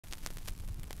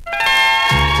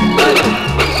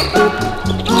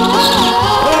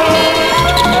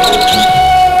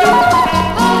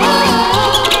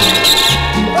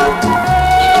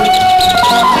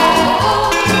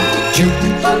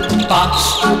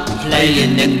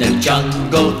playing in the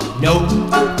jungle. No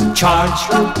charge,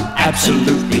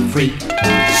 absolutely free.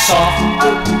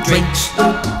 Soft drinks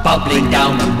bubbling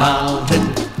down a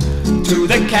mountain to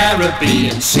the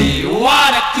Caribbean Sea.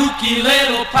 What a kooky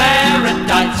little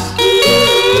paradise.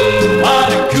 What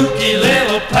a kooky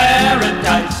little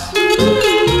paradise.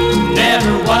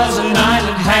 Never was an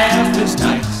island half as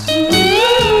nice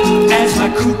as my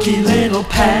kooky little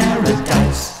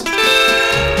paradise.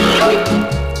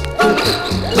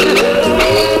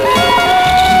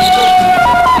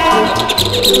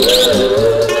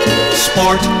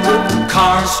 Sport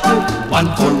cars, one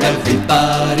for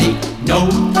everybody. No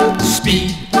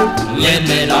speed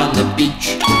limit on the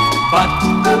beach, but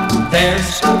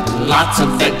there's lots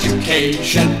of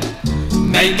education.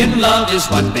 Making love is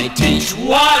what they teach.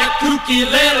 What a kooky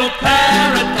little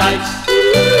paradise.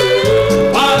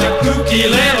 What a kooky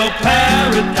little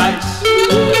paradise.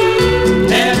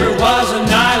 Never was an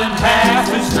island half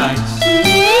as nice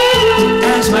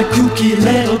as my kooky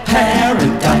little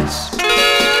paradise.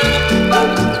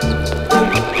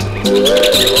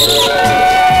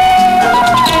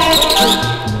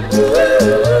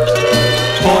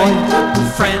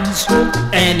 Boyfriends,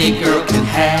 any girl can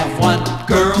have one.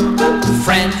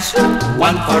 Girlfriends,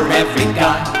 one for every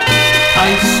guy.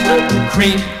 Ice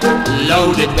cream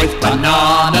loaded with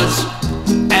bananas,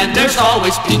 and there's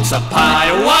always pizza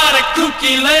pie. What a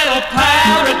kooky little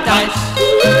paradise.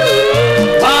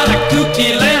 What a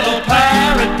kooky little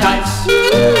paradise.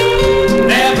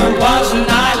 Never was an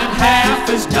island half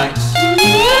as nice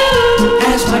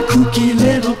as my kooky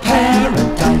little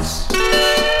paradise.